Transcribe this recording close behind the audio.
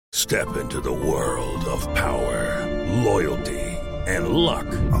Step into the world of power, loyalty, and luck.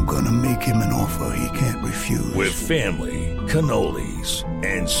 I'm gonna make him an offer he can't refuse. With family, cannolis,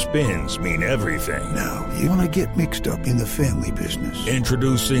 and spins mean everything. Now, you wanna get mixed up in the family business.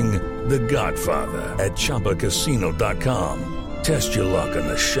 Introducing The Godfather at ChumbaCasino.com. Test your luck in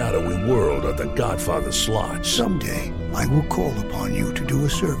the shadowy world of The Godfather slot. Someday, I will call upon you to do a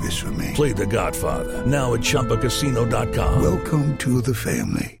service for me. Play The Godfather, now at ChumbaCasino.com. Welcome to the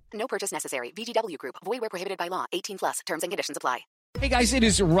family. No purchase necessary. VGW Group. Void where prohibited by law. 18 plus. Terms and conditions apply. Hey guys, it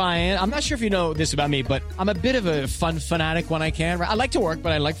is Ryan. I'm not sure if you know this about me, but I'm a bit of a fun fanatic when I can. I like to work,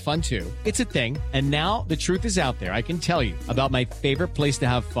 but I like fun too. It's a thing. And now the truth is out there. I can tell you about my favorite place to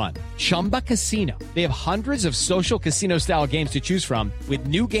have fun. Chumba Casino. They have hundreds of social casino style games to choose from with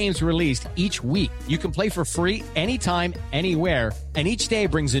new games released each week. You can play for free anytime, anywhere. And each day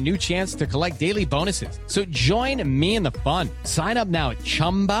brings a new chance to collect daily bonuses. So join me in the fun. Sign up now at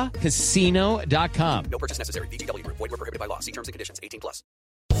ChumbaCasino.com. No purchase necessary. VGW Group. Void where prohibited by law. See terms and conditions. 18 plus.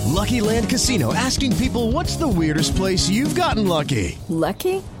 Lucky Land Casino, asking people, what's the weirdest place you've gotten lucky?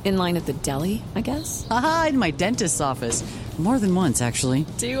 Lucky? In line at the deli, I guess? Aha, in my dentist's office. More than once, actually.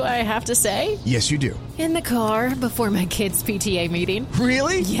 Do I have to say? Yes, you do. In the car before my kids' PTA meeting.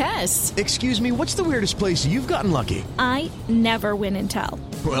 Really? Yes. Excuse me, what's the weirdest place you've gotten lucky? I never win and tell.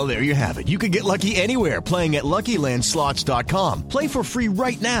 Well, there you have it. You can get lucky anywhere, playing at LuckyLandSlots.com. Play for free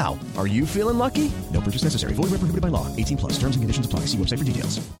right now. Are you feeling lucky? No purchase necessary. Void where prohibited by law. 18 plus. Terms and conditions apply. See website for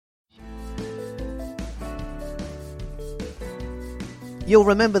details. You'll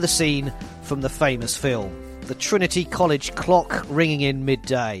remember the scene from the famous film. The Trinity College clock ringing in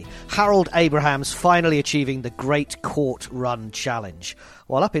midday. Harold Abrahams finally achieving the Great Court Run Challenge.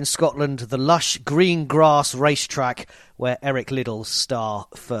 While up in Scotland, the lush green grass racetrack where Eric Liddell's star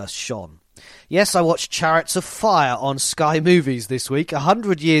first shone. Yes, I watched Chariots of Fire on Sky Movies this week.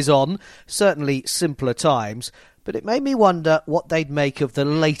 100 years on, certainly simpler times. But it made me wonder what they'd make of the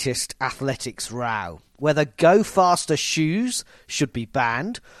latest athletics row. Whether Go Faster shoes should be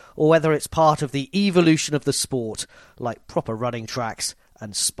banned, or whether it's part of the evolution of the sport, like proper running tracks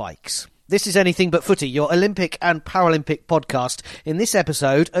and spikes. This is Anything But Footy, your Olympic and Paralympic podcast. In this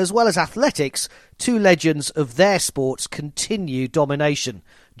episode, as well as athletics, two legends of their sports continue domination,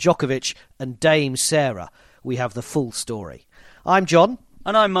 Djokovic and Dame Sarah. We have the full story. I'm John.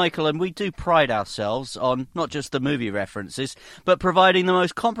 And I'm Michael, and we do pride ourselves on not just the movie references, but providing the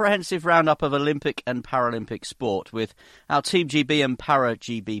most comprehensive roundup of Olympic and Paralympic sport, with our Team GB and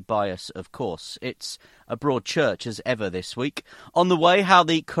Para-GB bias, of course. It's a broad church as ever this week. On the way, how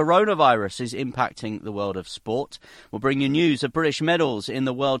the coronavirus is impacting the world of sport. We'll bring you news of British medals in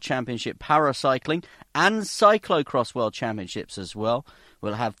the World Championship Paracycling and Cyclocross World Championships as well.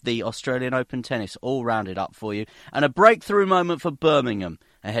 We'll have the Australian Open tennis all rounded up for you, and a breakthrough moment for Birmingham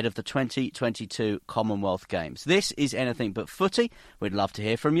ahead of the 2022 Commonwealth Games. This is Anything But Footy. We'd love to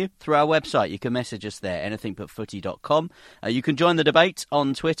hear from you through our website. You can message us there, anythingbutfooty.com. You can join the debate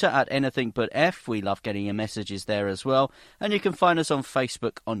on Twitter at anythingbutf. We love getting your messages there as well. And you can find us on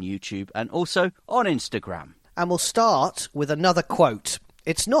Facebook, on YouTube, and also on Instagram. And we'll start with another quote.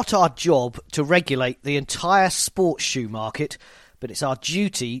 It's not our job to regulate the entire sports shoe market, but it's our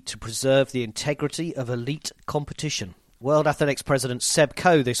duty to preserve the integrity of elite competition. World Athletics President Seb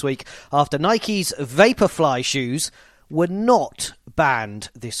Coe this week, after Nike's Vaporfly shoes were not banned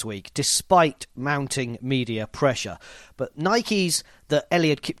this week, despite mounting media pressure. But Nikes that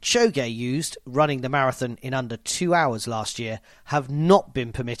Eliud Kipchoge used, running the marathon in under 2 hours last year, have not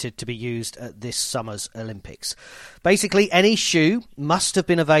been permitted to be used at this summer's Olympics. Basically, any shoe must have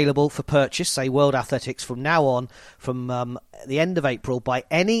been available for purchase, say World Athletics, from now on, from the end of April, by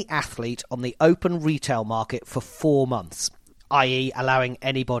any athlete on the open retail market for 4 months. i.e. allowing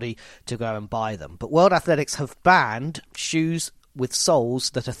anybody to go and buy them. But World Athletics have banned shoes with soles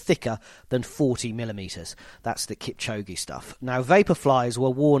that are thicker than 40 millimetres. That's the Kipchoge stuff. Now, Vaporflies were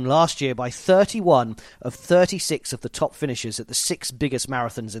worn last year by 31 of 36 of the top finishers at the 6 biggest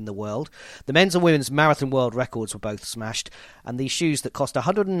marathons in the world. The men's and women's marathon world records were both smashed, and these shoes that cost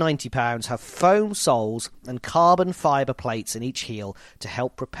 £190 have foam soles and carbon fibre plates in each heel to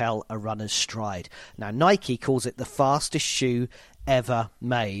help propel a runner's stride. Now, Nike calls it the fastest shoe ever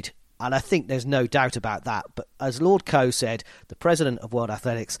made. And I think there's no doubt about that. But as Lord Coe said, the president of World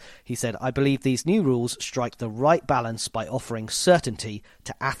Athletics, he said, I believe these new rules strike the right balance by offering certainty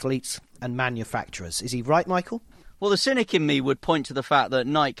to athletes and manufacturers. Is he right, Michael? Well, the cynic in me would point to the fact that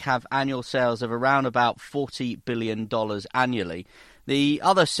Nike have annual sales of around about $40 billion annually. The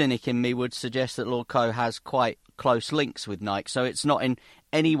other cynic in me would suggest that Lord Coe has quite close links with Nike, so it's not in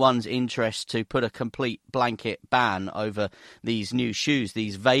anyone's interest to put a complete blanket ban over these new shoes,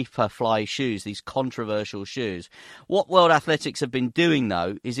 these Vaporfly shoes, these controversial shoes. What World Athletics have been doing,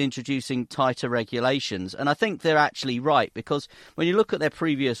 though, is introducing tighter regulations. And I think they're actually right, because when you look at their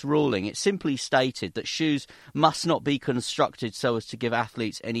previous ruling, it simply stated that shoes must not be constructed so as to give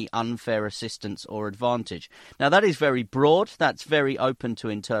athletes any unfair assistance or advantage. Now, that is very broad. That's very open to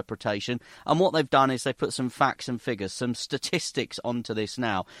interpretation. And what they've done is they've put some facts and figures, some statistics onto this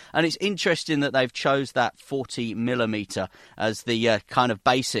now. And it's interesting that they've chose that 40 millimetre as the kind of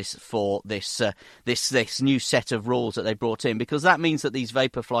basis for this new set of rules that they brought in, because that means that these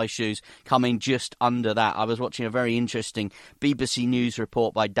Vaporfly shoes come in just under that. I was watching a very interesting BBC News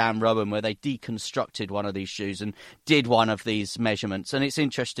report by Dan Rowan where they deconstructed one of these shoes and did one of these measurements. And it's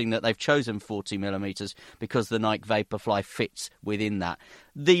interesting that they've chosen 40 millimetres because the Nike Vaporfly fits within that.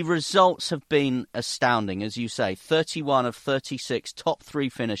 The results have been astounding, as you say. 31 of 36 top 3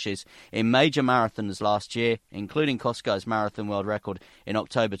 finishes in major marathons last year, including Costco's marathon world record in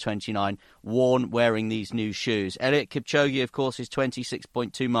October 29, worn wearing these new shoes. Eliud Kipchoge, of course, his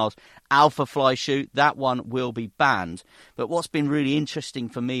 26.2 miles Alpha Fly shoe, that one will be banned. But what's been really interesting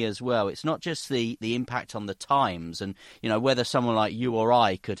for me as well, it's not just the impact on the times and, you know, whether someone like you or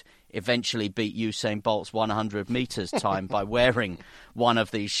I could eventually beat Usain Bolt's 100 metres time by wearing one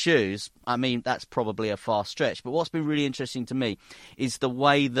of these shoes. I mean, that's probably a far stretch. But what's been really interesting to me is the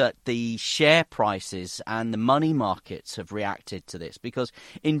way that the share prices and the money markets have reacted to this. Because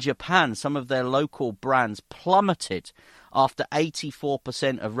in Japan, some of their local brands plummeted after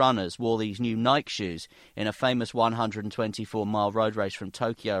 84% of runners wore these new Nike shoes in a famous 124-mile road race from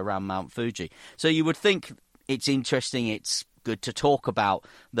Tokyo around Mount Fuji. So you would think it's interesting, it's good to talk about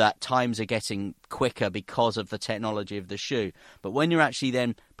that times are getting quicker because of the technology of the shoe. But when you're actually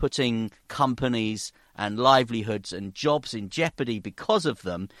then putting companies and livelihoods and jobs in jeopardy because of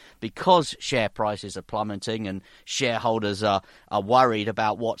them, because share prices are plummeting and shareholders are worried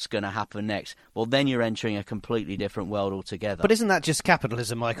about what's going to happen next, well, then you're entering a completely different world altogether. But isn't that just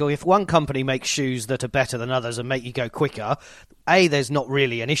capitalism, Michael? If one company makes shoes that are better than others and make you go quicker, there's not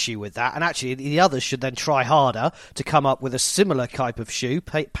really an issue with that, and actually the others should then try harder to come up with a similar type of shoe,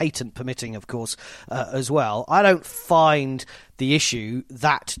 patent permitting, of course, as well. I don't find the issue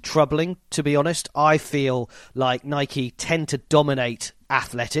that troubling, to be honest. I feel like Nike tend to dominate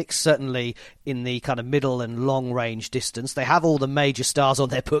athletics, certainly in the kind of middle and long range distance. They have all the major stars on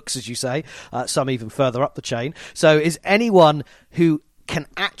their books, as you say, some even further up the chain. So is anyone who can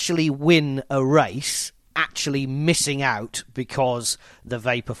actually win a race actually missing out because the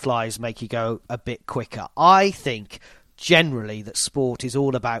Vaporflies make you go a bit quicker? I think generally that sport is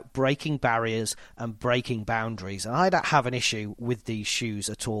all about breaking barriers and breaking boundaries, and I don't have an issue with these shoes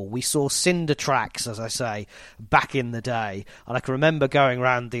at all. We saw cinder tracks, as I say, back in the day, and I can remember going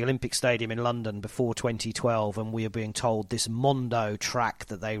around the Olympic Stadium in London before 2012 and we were being told this Mondo track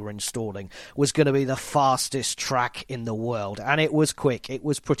that they were installing was going to be the fastest track in the world, and it was quick. It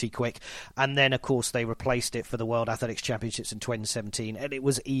was pretty quick. And then of course they replaced it for the World Athletics Championships in 2017 and it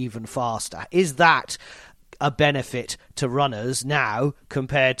was even faster. Is that a benefit to runners now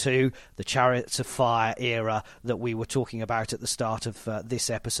compared to the Chariots of Fire era that we were talking about at the start of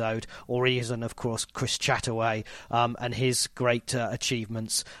this episode, or even, of course, Chris Chataway and his great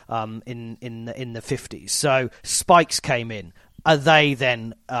achievements in the 50s? So spikes came in. Are they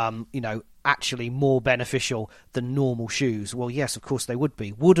then, actually more beneficial than normal shoes? Well, yes, of course they would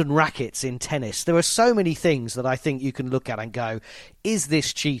be. Wooden rackets in tennis. There are so many things that I think you can look at and go, is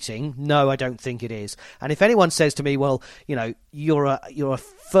this cheating? No, I don't think it is. And if anyone says to me, well, you're a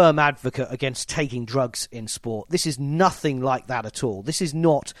firm advocate against taking drugs in sport, this is nothing like that at all. This is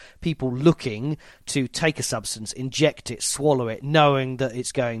not people looking to take a substance, inject it, swallow it, knowing that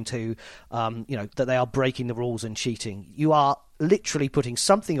it's going to, that they are breaking the rules and cheating. You are literally putting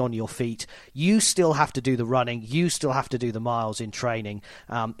something on your feet. You still have to do the running. You still have to do the miles in training.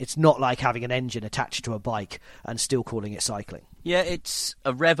 It's not like having an engine attached to a bike and still calling it cycling. Yeah, it's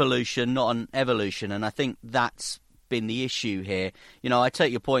a revolution, not an evolution, and I think that's been the issue here. I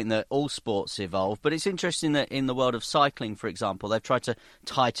take your point that all sports evolve, but it's interesting that in the world of cycling, for example, they've tried to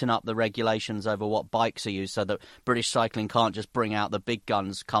tighten up the regulations over what bikes are used so that British cycling can't just bring out the big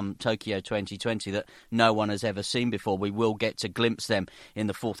guns come Tokyo 2020 that no one has ever seen before. We will get to glimpse them in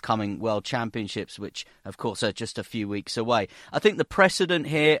the forthcoming World Championships, which, of course, are just a few weeks away. I think the precedent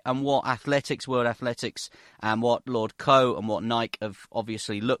here and what World Athletics, and what Lord Coe and what Nike have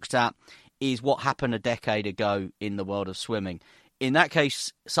obviously looked at is what happened a decade ago in the world of swimming. in that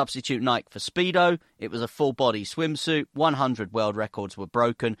case, substitute Nike for Speedo. It was a full-body swimsuit. 100 world records were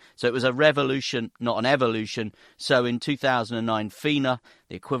broken. So it was a revolution, not an evolution. So in 2009, FINA,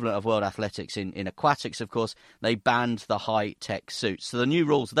 the equivalent of World Athletics in aquatics, of course, they banned the high-tech suits. So the new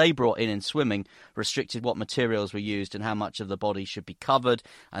rules they brought in swimming restricted what materials were used and how much of the body should be covered.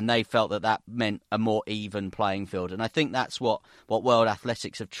 And they felt that meant a more even playing field. And I think that's what World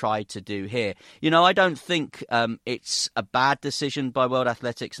Athletics have tried to do here. I don't think it's a bad decision by World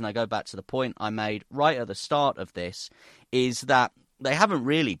Athletics, and I go back to the point I made right at the start of this, is that they haven't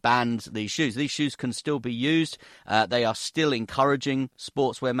really banned these shoes. These shoes can still be used. They are still encouraging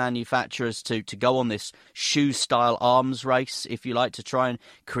sportswear manufacturers to go on this shoe-style arms race, if you like, to try and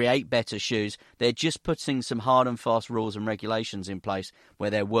create better shoes. They're just putting some hard and fast rules and regulations in place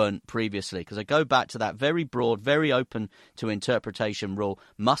where there weren't previously. Because I go back to that very broad, very open to interpretation rule,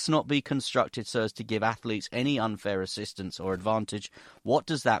 must not be constructed so as to give athletes any unfair assistance or advantage. What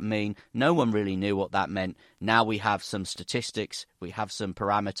does that mean? No one really knew what that meant. Now we have some statistics, we have some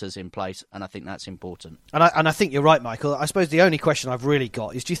parameters in place, and I think that's important. And I think you're right, Michael. I suppose the only question I've really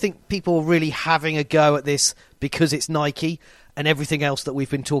got is, do you think people are really having a go at this because it's Nike and everything else that we've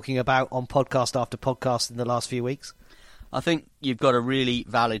been talking about on podcast after podcast in the last few weeks? I think you've got a really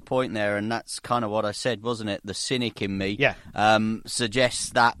valid point there, and that's kind of what I said, wasn't it? The cynic in me suggests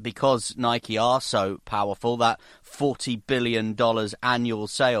that because Nike are so powerful, that $40 billion annual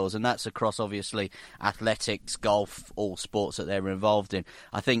sales, and that's across, obviously, athletics, golf, all sports that they're involved in.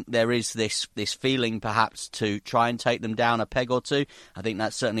 I think there is this feeling, perhaps, to try and take them down a peg or two. I think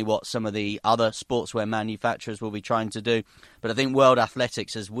that's certainly what some of the other sportswear manufacturers will be trying to do. But I think World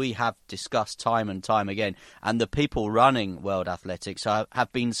Athletics, as we have discussed time and time again, and the people running World Athletics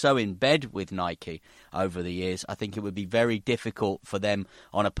have been so in bed with Nike over the years, I think it would be very difficult for them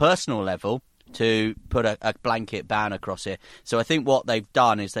on a personal level to put a blanket ban across here. So I think what they've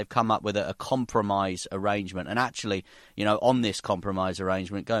done is they've come up with a compromise arrangement. And actually, on this compromise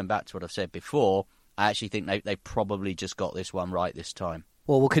arrangement, going back to what I've said before, I actually think they probably just got this one right this time.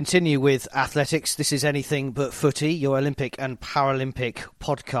 Well, we'll continue with athletics. This is Anything But Footy, your Olympic and Paralympic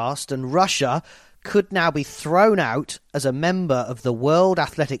podcast. And Russia could now be thrown out as a member of the World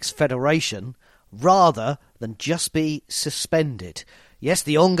Athletics Federation rather than just be suspended. Yes,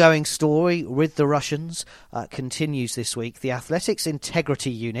 the ongoing story with the Russians continues this week. The Athletics Integrity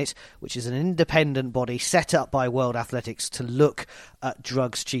Unit, which is an independent body set up by World Athletics to look at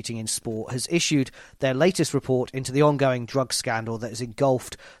drugs cheating in sport, has issued their latest report into the ongoing drug scandal that has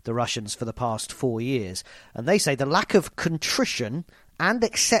engulfed the Russians for the past 4 years. And they say the lack of contrition and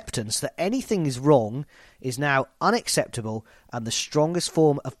acceptance that anything is wrong is now unacceptable, and the strongest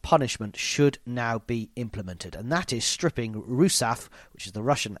form of punishment should now be implemented. And that is stripping RUSAF, which is the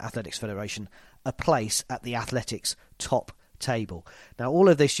Russian Athletics Federation, a place at the athletics top table. Now, all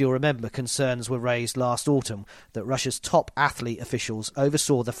of this, you'll remember, concerns were raised last autumn that Russia's top athlete officials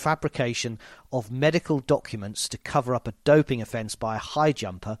oversaw the fabrication of medical documents to cover up a doping offence by a high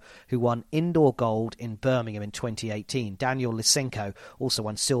jumper who won indoor gold in Birmingham in 2018. Daniel Lysenko also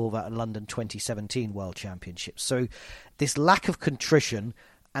won silver at London 2017 World Championships. So this lack of contrition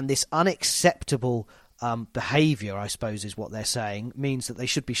and this unacceptable behaviour, I suppose, is what they're saying, means that they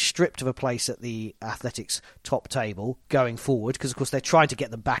should be stripped of a place at the athletics top table going forward, because, of course, they're trying to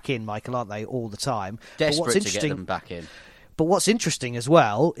get them back in, Michael, aren't they, all the time? Desperate to get them back in. But what's interesting as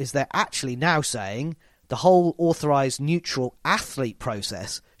well is they're actually now saying the whole authorised neutral athlete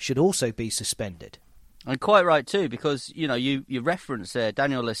process should also be suspended. And quite right too, because you reference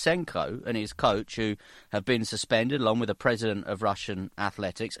Daniel Lysenko and his coach, who have been suspended along with the president of Russian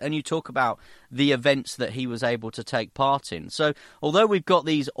athletics, and you talk about the events that he was able to take part in. So although we've got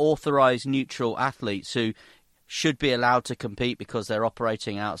these authorised neutral athletes who should be allowed to compete because they're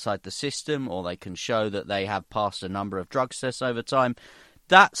operating outside the system, or they can show that they have passed a number of drug tests over time,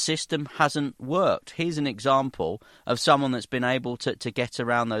 that system hasn't worked. Here's an example of someone that's been able to get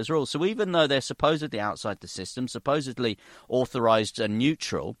around those rules. So even though they're supposedly outside the system, supposedly authorised and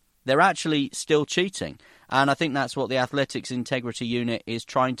neutral, they're actually still cheating. And I think that's what the Athletics Integrity Unit is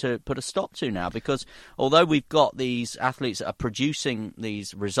trying to put a stop to now, because although we've got these athletes that are producing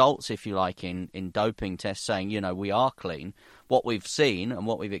these results, if you like, in doping tests saying, we are clean, what we've seen and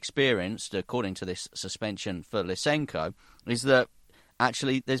what we've experienced, according to this suspension for Lysenko, is that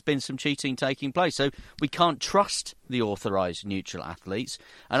actually there's been some cheating taking place. So we can't trust the authorised neutral athletes.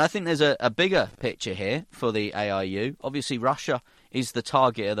 And I think there's a bigger picture here for the AIU. Obviously, Russia is the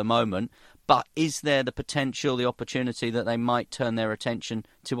target at the moment, But is there the potential, the opportunity that they might turn their attention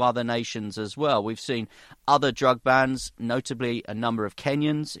to other nations as well? We've seen other drug bans, notably a number of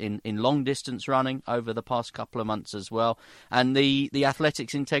Kenyans in long-distance running over the past couple of months as well. And the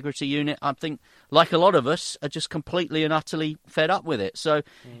Athletics Integrity Unit, I think, like a lot of us, are just completely and utterly fed up with it. So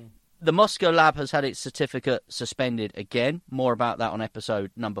the Moscow lab has had its certificate suspended again. More about that on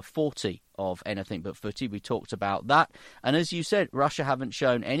episode number 40 of Anything But Footy. We talked about that. And as you said, Russia haven't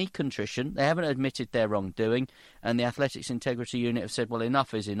shown any contrition. They haven't admitted their wrongdoing. And the Athletics Integrity Unit have said, well,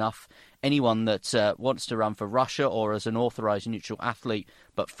 enough is enough. Anyone that wants to run for Russia or as an authorised neutral athlete,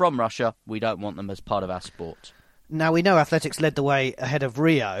 but from Russia, we don't want them as part of our sport. Now, we know athletics led the way ahead of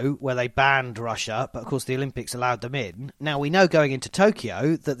Rio, where they banned Russia, but of course the Olympics allowed them in. Now, we know going into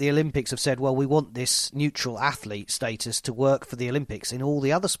Tokyo that the Olympics have said, well, we want this neutral athlete status to work for the Olympics in all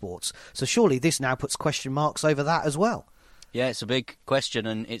the other sports. So surely this now puts question marks over that as well. Yeah, it's a big question,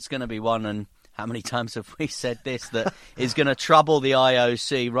 and it's going to be one, and how many times have we said this, that is going to trouble the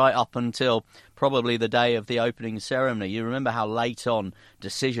IOC right up until probably the day of the opening ceremony. You remember how late on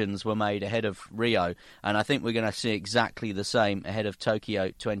decisions were made ahead of Rio, and I think we're going to see exactly the same ahead of Tokyo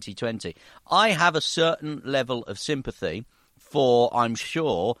 2020. I have a certain level of sympathy for, I'm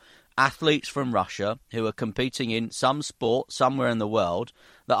sure, athletes from Russia who are competing in some sport somewhere in the world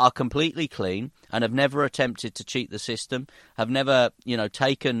that are completely clean and have never attempted to cheat the system, have never,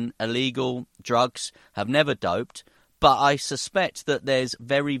 taken illegal drugs, have never doped. But I suspect that there's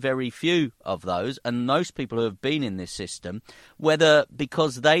very, very few of those, and most people who have been in this system, whether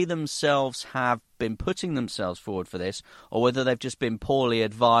because they themselves have been putting themselves forward for this, or whether they've just been poorly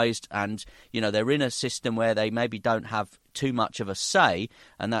advised and, they're in a system where they maybe don't have too much of a say,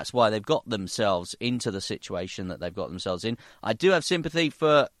 and that's why they've got themselves into the situation that they've got themselves in. I do have sympathy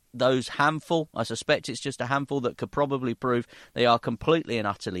for those handful. I suspect it's just a handful that could probably prove they are completely and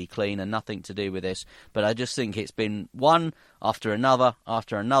utterly clean and nothing to do with this. But I just think it's been one after another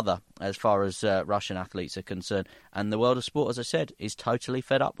as far as Russian athletes are concerned. And the world of sport, as I said, is totally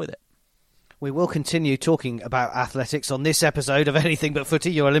fed up with it. We will continue talking about athletics on this episode of Anything But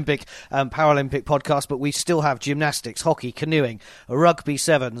Footy, your Olympic and Paralympic podcast, but we still have gymnastics, hockey, canoeing, rugby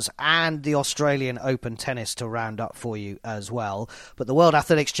sevens and the Australian Open tennis to round up for you as well. But the World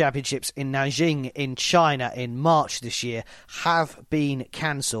Athletics Championships in Nanjing in China in March this year have been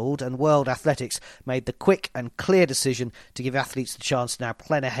cancelled, and World Athletics made the quick and clear decision to give athletes the chance to now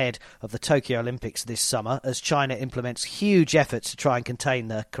plan ahead of the Tokyo Olympics this summer as China implements huge efforts to try and contain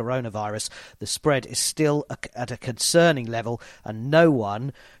the coronavirus. The spread is still at a concerning level, and no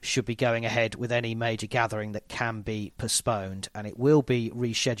one should be going ahead with any major gathering that can be postponed. And it will be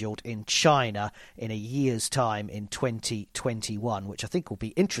rescheduled in China in a year's time in 2021, which I think will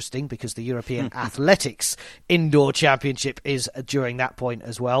be interesting because the European Athletics Indoor Championship is during that point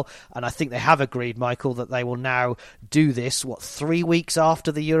as well. And I think they have agreed, Michael, that they will now do this, 3 weeks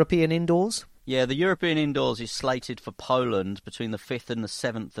after the European Indoors? Yeah, the European Indoors is slated for Poland between the 5th and the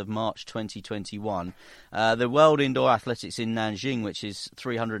 7th of March 2021. The World Indoor Athletics in Nanjing, which is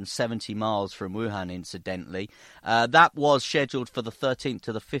 370 miles from Wuhan, incidentally, that was scheduled for the 13th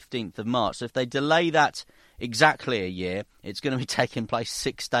to the 15th of March. So if they delay that exactly a year, it's going to be taking place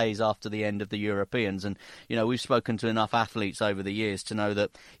 6 days after the end of the Europeans. And, we've spoken to enough athletes over the years to know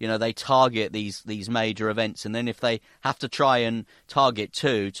that, they target these major events. And then if they have to try and target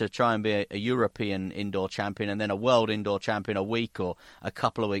two to try and be a European indoor champion and then a world indoor champion a week or a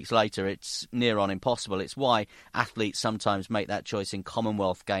couple of weeks later, it's near on impossible. It's why athletes sometimes make that choice in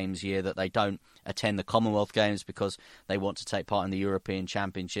Commonwealth Games year that they don't attend the Commonwealth Games because they want to take part in the European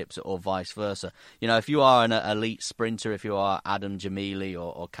Championships or vice versa. If you are an elite sprinter, if you are Adam Jamili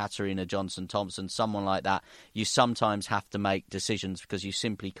or Katarina Johnson-Thompson, someone like that, you sometimes have to make decisions because you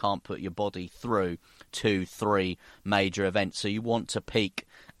simply can't put your body through 2-3 major events. So you want to peak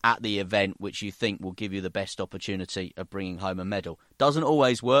at the event which you think will give you the best opportunity of bringing home a medal. Doesn't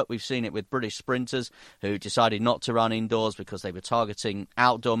always work. We've seen it with British sprinters who decided not to run indoors because they were targeting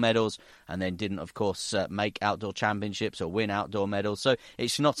outdoor medals and then didn't, of course, make outdoor championships or win outdoor medals. So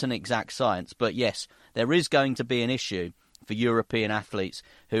it's not an exact science. But yes, there is going to be an issue for European athletes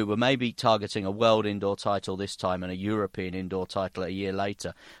who were maybe targeting a world indoor title this time and a European indoor title a year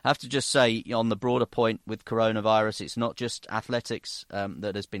later. I have to just say, on the broader point with coronavirus, it's not just athletics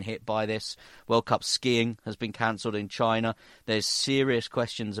that has been hit by this. World Cup skiing has been cancelled in China. There's serious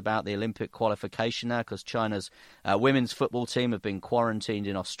questions about the Olympic qualification now because China's women's football team have been quarantined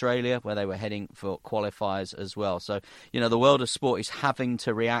in Australia where they were heading for qualifiers as well. So, the world of sport is having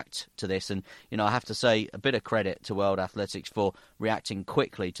to react to this. And, I have to say a bit of credit to World Athletics Athletics for reacting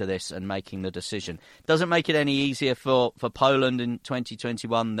quickly to this and making the decision. Doesn't make it any easier for Poland in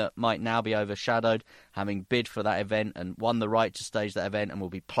 2021 that might now be overshadowed, having bid for that event and won the right to stage that event and will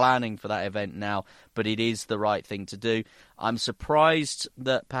be planning for that event now, but it is the right thing to do. I'm surprised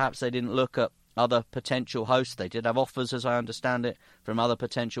that perhaps they didn't look at other potential hosts. They did have offers, as I understand it, from other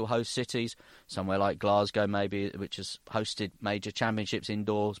potential host cities, somewhere like Glasgow maybe, which has hosted major championships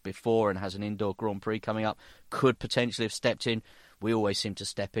indoors before and has an indoor Grand Prix coming up, could potentially have stepped in. We always seem to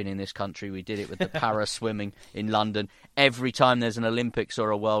step in this country. We did it with the para swimming in London. Every time there's an Olympics or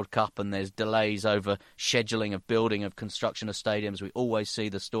a World Cup and there's delays over scheduling of building of construction of stadiums, we always see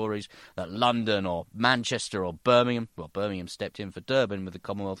the stories that London or Manchester or Birmingham, well, Birmingham stepped in for Durban with the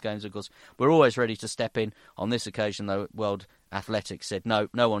Commonwealth Games, of course. We're always ready to step in. On this occasion, though, World Athletics said, no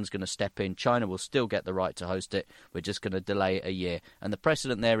one's going to step in. China will still get the right to host it. We're just going to delay it a year. And the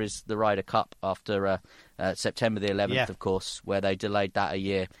precedent there is the Ryder Cup after September the 11th, of course, where they delayed that a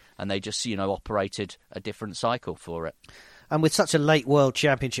year and they just, operated a different cycle for it. And with such a late World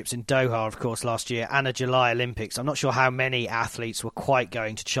Championships in Doha, of course, last year, and a July Olympics, I'm not sure how many athletes were quite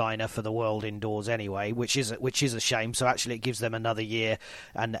going to China for the World Indoors anyway, which is a shame. So actually, it gives them another year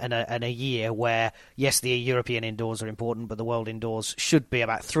and a year where, yes, the European Indoors are important, but the World Indoors should be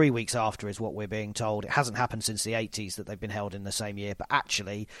about 3 weeks after, is what we're being told. It hasn't happened since the 80s that they've been held in the same year, but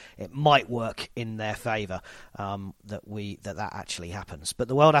actually, it might work in their favour that actually happens. But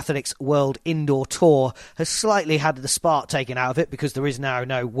the World Athletics World Indoor Tour has slightly had the spark taken out of it because there is now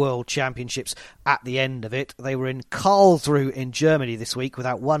no World Championships at the end of it. They were in Karlsruhe in Germany this week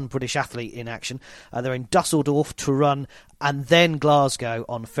without one British athlete in action. They're in Dusseldorf, Turin and then Glasgow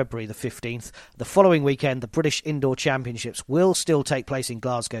on February the 15th. The following weekend, the British Indoor Championships will still take place in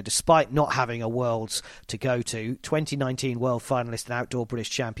Glasgow despite not having a Worlds to go to. 2019 world finalist and outdoor British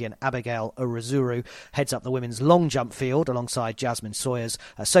champion Abigail Urazuru heads up the women's long jump field alongside Jasmine Sawyers.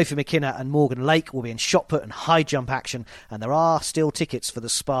 Sophie McKenna and Morgan Lake will be in shot put and high jump action, and there are still tickets for the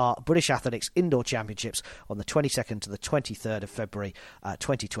Spa British Athletics Indoor Championships on the 22nd to the 23rd of February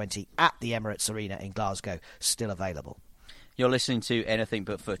 2020 at the Emirates Arena in Glasgow, still available. You're listening to Anything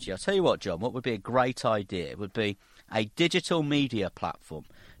But Footy. I'll tell you what, John, what would be a great idea would be a digital media platform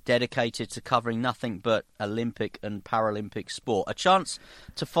dedicated to covering nothing but Olympic and Paralympic sport. A chance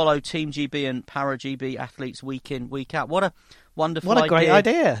to follow Team GB and Para GB athletes week in, week out. What a wonderful idea. What a great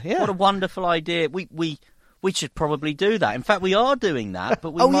idea, yeah. What a wonderful idea. We should probably do that. In fact, we are doing that,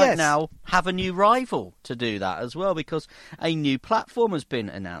 but we might now have a new rival to do that as well, because a new platform has been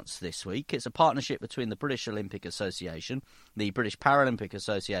announced this week. It's a partnership between the British Olympic Association, the British Paralympic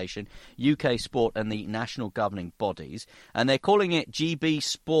Association, UK Sport and the national governing bodies, and they're calling it GB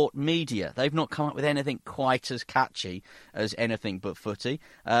Sport Media. They've not come up with anything quite as catchy as Anything But Footy.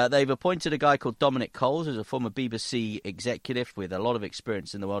 They've appointed a guy called Dominic Coles, who's a former BBC executive with a lot of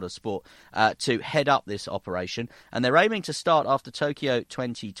experience in the world of sport, to head up this operation. And they're aiming to start after Tokyo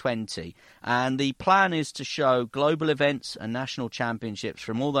 2020. And the plan is to show global events and national championships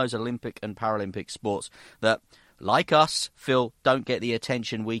from all those Olympic and Paralympic sports that, like us, Phil, don't get the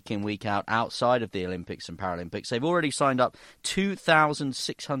attention week in, week out outside of the Olympics and Paralympics. They've already signed up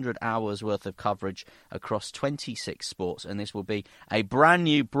 2,600 hours worth of coverage across 26 sports, and this will be a brand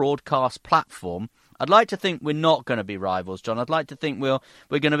new broadcast platform. I'd like to think we're not going to be rivals, John. I'd like to think we're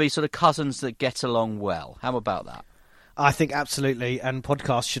going to be sort of cousins that get along well. How about that? I think absolutely, and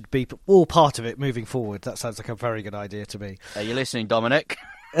podcasts should be all part of it moving forward. That sounds like a very good idea to me. Are you listening, Dominic?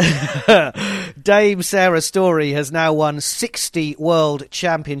 Dame Sarah Storey has now won 60 World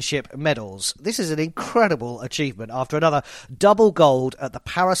Championship medals. This is an incredible achievement after another double gold at the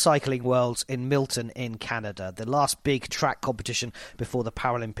Paracycling Worlds in Milton in Canada, the last big track competition before the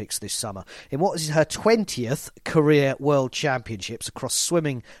Paralympics this summer. In what is her 20th career World Championships across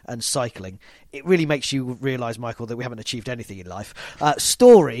swimming and cycling, it really makes you realise, Michael, that we haven't achieved anything in life.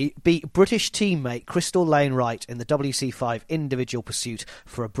 Storey beat British teammate Crystal Lane Wright in the WC5 individual pursuit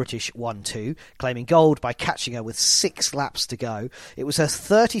for a British 1-2, claiming gold by catching her with 6 laps to go. It was her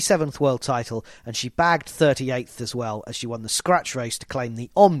 37th world title, and she bagged 38th as well as she won the scratch race to claim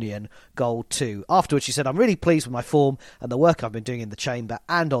the Omnium gold too. Afterwards, she said, "I'm really pleased with my form and the work I've been doing in the chamber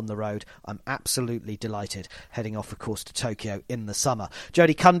and on the road. I'm absolutely delighted." Heading off, of course, to Tokyo in the summer.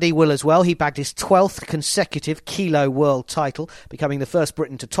 Jodie Cundy will as well. He bagged his 12th consecutive kilo world title, becoming the first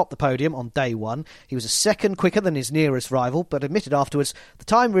Briton to top the podium on day one. He was a second quicker than his nearest rival, but admitted afterwards, "The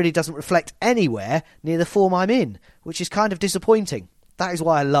time really doesn't reflect anywhere near the form I'm in, which is kind of disappointing." That is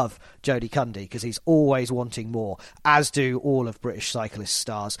why I love Jody Cundy, because he's always wanting more, as do all of British cyclist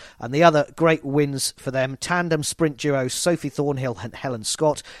stars. And the other great wins for them, tandem sprint duos Sophie Thornhill and Helen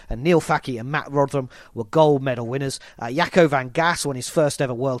Scott, and Neil Fackie and Matt Rodham were gold medal winners. Jaco van Gas won his first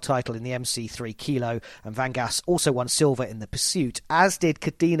ever world title in the MC3 Kilo, and Van Gas also won silver in the pursuit, as did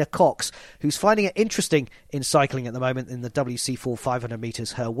Kadina Cox, who's finding it interesting in cycling at the moment in the WC4 500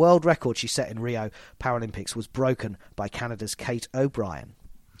 metres. Her world record she set in Rio Paralympics was broken by Canada's Kate O'Brien.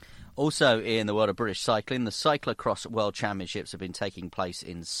 Also in the world of British cycling, the Cyclocross World Championships have been taking place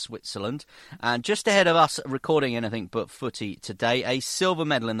in Switzerland. And just ahead of us recording Anything But Footy today, a silver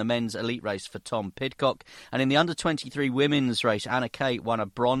medal in the men's elite race for Tom Pidcock. And in the under-23 women's race, Anna Kay won a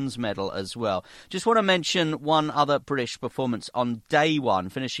bronze medal as well. Just want to mention one other British performance on day one,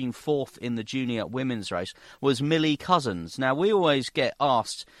 finishing fourth in the junior women's race, was Millie Cousins. Now, we always get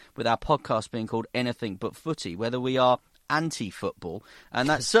asked, with our podcast being called Anything But Footy, whether we are anti-football, and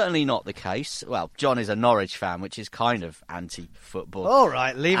that's certainly not the case. Well, John is a Norwich fan, which is kind of anti-football. All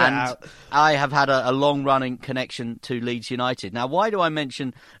right, leave it out. I have had a long-running connection to Leeds United. Now, why do I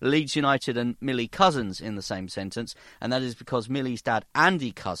mention Leeds United and Millie Cousins in the same sentence? And that is because Millie's dad,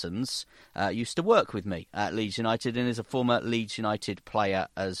 Andy Cousins, used to work with me at Leeds United and is a former Leeds United player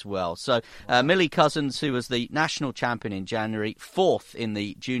as well. So, Millie Cousins, who was the national champion in January, fourth in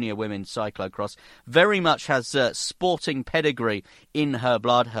the junior women's cyclocross, very much has sporting pedigree in her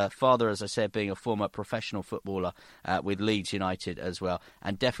blood. Her father, as I said, being a former professional footballer with Leeds United as well.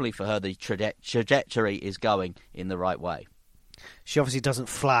 And definitely for her, the trajectory is going in the right way. She obviously doesn't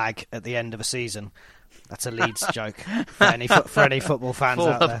flag at the end of a season. That's a Leeds joke for any football fans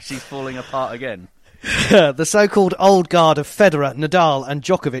out there. She's falling apart again. The so-called old guard of Federer, Nadal and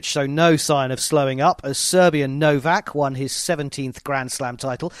Djokovic show no sign of slowing up, as Serbian Novak won his 17th Grand Slam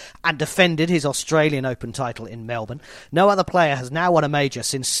title and defended his Australian Open title in Melbourne. No other player has now won a major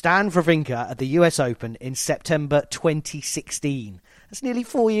since Stan Wawrinka at the US Open in September 2016. That's nearly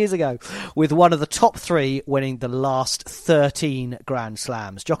 4 years ago, with one of the top three winning the last 13 Grand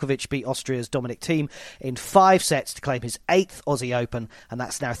Slams. Djokovic beat Austria's Dominic Thiem in 5 sets to claim his 8th Aussie Open, and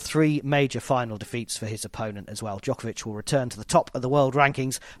that's now 3 major final defeats for his opponent as well. Djokovic will return to the top of the world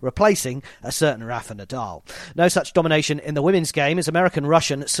rankings, replacing a certain Rafa Nadal. No such domination in the women's game, as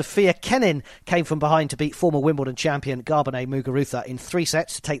American-Russian Sofia Kenin came from behind to beat former Wimbledon champion Garbine Muguruza in 3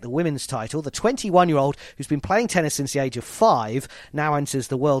 sets to take the women's title. The 21-year-old, who's been playing tennis since the age of 5, now enters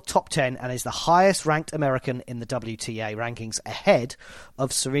the world top 10 and is the highest ranked American in the WTA rankings, ahead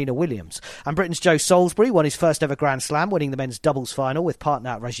of Serena Williams. And Britain's Joe Salisbury won his first ever Grand Slam, winning the men's doubles final with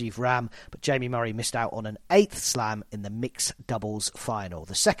partner Rajiv Ram, but Jamie Murray missed out on an 8th slam in the mixed doubles final.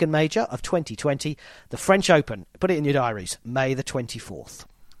 The second major of 2020, the French Open. Put it in your diaries, May the 24th.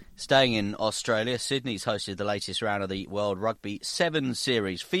 Staying in Australia, Sydney's hosted the latest round of the World Rugby 7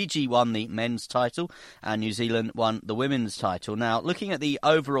 Series. Fiji won the men's title and New Zealand won the women's title. Now, looking at the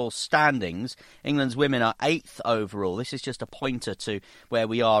overall standings, England's women are 8th overall. This is just a pointer to where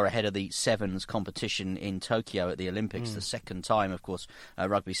we are ahead of the Sevens competition in Tokyo at the Olympics. The second time, of course,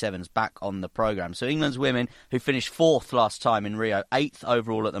 Rugby Sevens back on the programme. So England's women, who finished 4th last time in Rio, 8th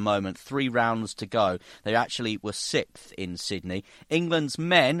overall at the moment, 3 rounds to go. They actually were 6th in Sydney. England's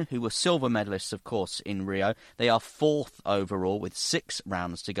men, who were silver medalists, of course, in Rio, they are 4th overall with 6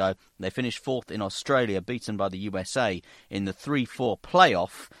 rounds to go. They finished 4th in Australia, beaten by the USA in the 3-4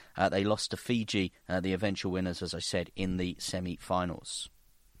 playoff. They lost to Fiji, the eventual winners, as I said, in the semi-finals.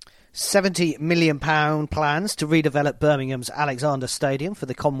 £70 million plans to redevelop Birmingham's Alexander Stadium for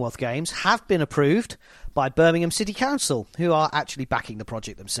the Commonwealth Games have been approved by Birmingham City Council, who are actually backing the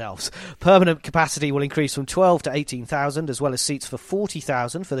project themselves. Permanent capacity will increase from 12 to 18,000, as well as seats for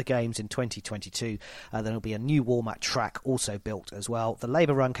 40,000 for the Games in 2022. There will be a new warm-up track also built as well. The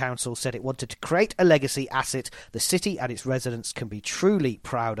Labour-run council said it wanted to create a legacy asset the city and its residents can be truly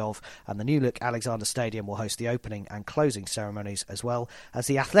proud of, and the new-look Alexander Stadium will host the opening and closing ceremonies, as well as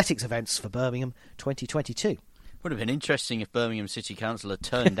the athletics events for Birmingham 2022. Would have been interesting if Birmingham City Council had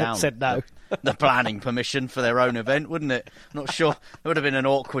turned down said no. the planning permission for their own event, wouldn't it? Not sure. It would have been an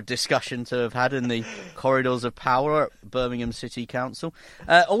awkward discussion to have had in the corridors of power at Birmingham City Council.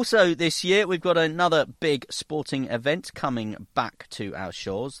 Also this year, we've got another big sporting event coming back to our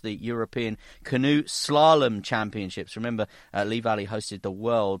shores, the European Canoe Slalom Championships. Remember, Lee Valley hosted the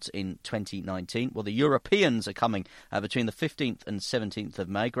Worlds in 2019. Well, the Europeans are coming between the 15th and 17th of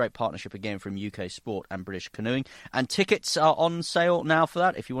May. Great partnership again from UK Sport and British Canoeing. And tickets are on sale now for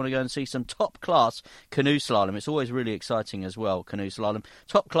that if you want to go and see some top-class canoe slalom. It's always really exciting as well, canoe slalom.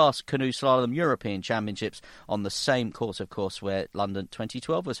 Top-class canoe slalom European Championships on the same course, of course, where London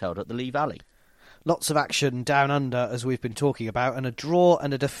 2012 was held at the Lee Valley. Lots of action down under, as we've been talking about, and a draw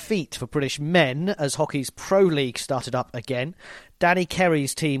and a defeat for British men as hockey's Pro League started up again. Danny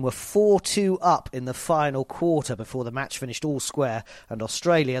Kerry's team were 4-2 up in the final quarter before the match finished all square, and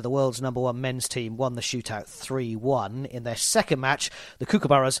Australia, the world's number one men's team, won the shootout 3-1. In their second match, the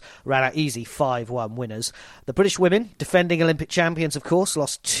Kookaburras ran out easy 5-1 winners. The British women, defending Olympic champions of course,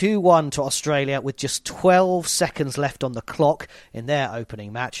 lost 2-1 to Australia with just 12 seconds left on the clock in their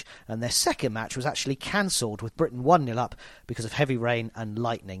opening match, and their second match was actually cancelled with Britain 1-0 up because of heavy rain and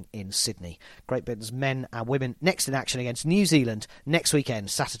lightning in Sydney. Great Britain's men and women next in action against New Zealand next weekend,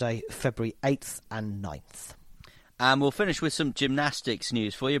 Saturday, February 8th and 9th. And we'll finish with some gymnastics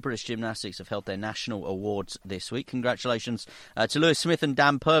news for you. British Gymnastics have held their national awards this week. Congratulations to Lewis Smith and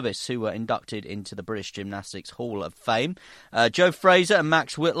Dan Purvis, who were inducted into the British Gymnastics Hall of Fame. Joe Fraser and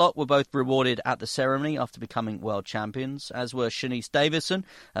Max Whitlock were both rewarded at the ceremony after becoming world champions, as were Shanice Davison,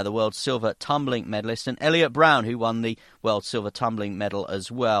 the world silver tumbling medalist, and Elliot Brown, who won the world silver tumbling medal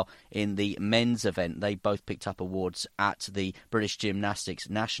as well in the men's event. They both picked up awards at the British Gymnastics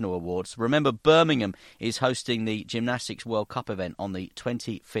National Awards. Remember, Birmingham is hosting the Gymnastics World Cup event on the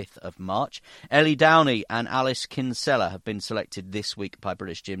 25th of March. Ellie Downey and Alice Kinsella have been selected this week by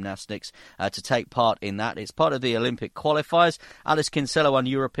British Gymnastics to take part in that. It's part of the Olympic qualifiers. Alice Kinsella won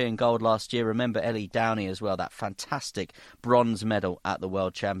European gold last year. Remember Ellie Downey as well, that fantastic bronze medal at the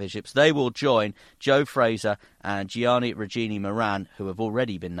World Championships. They will join Joe Fraser and Gianni Regini Moran, who have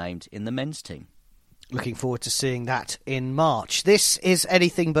already been named in the men's team. Looking forward to seeing that in March. This is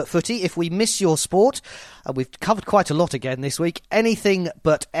Anything But Footy. If we miss your sport, we've covered quite a lot again this week. Anything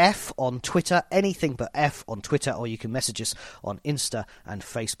But F on Twitter, Anything But F on Twitter, or you can message us on Insta and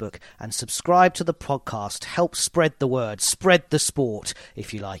Facebook. And subscribe to the podcast. Help spread the word, spread the sport,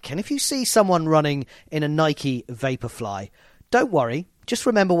 if you like. And if you see someone running in a Nike Vaporfly, don't worry. Just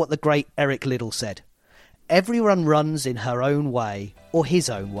remember what the great Eric Liddell said. Everyone runs in her own way, or his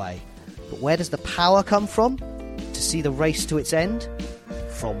own way. But where does the power come from? To see the race to its end?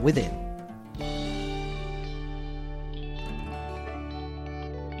 From within.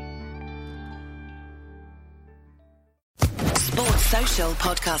 Sports Social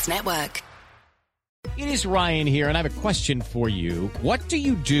Podcast Network. It is Ryan here, and I have a question for you. What do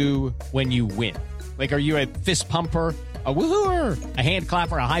you do when you win? Like, are you a fist pumper, a woohooer, a hand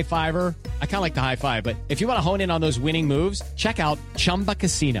clapper, a high fiver? I kind of like the high five, but if you want to hone in on those winning moves, check out Chumba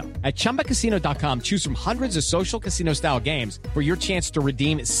Casino. At ChumbaCasino.com, choose from hundreds of social casino-style games for your chance to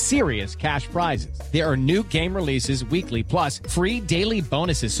redeem serious cash prizes. There are new game releases weekly, plus free daily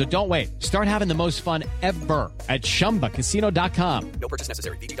bonuses, so don't wait. Start having the most fun ever at ChumbaCasino.com. No purchase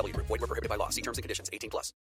necessary. VGW Group. Void where prohibited by law. See terms and conditions. 18+.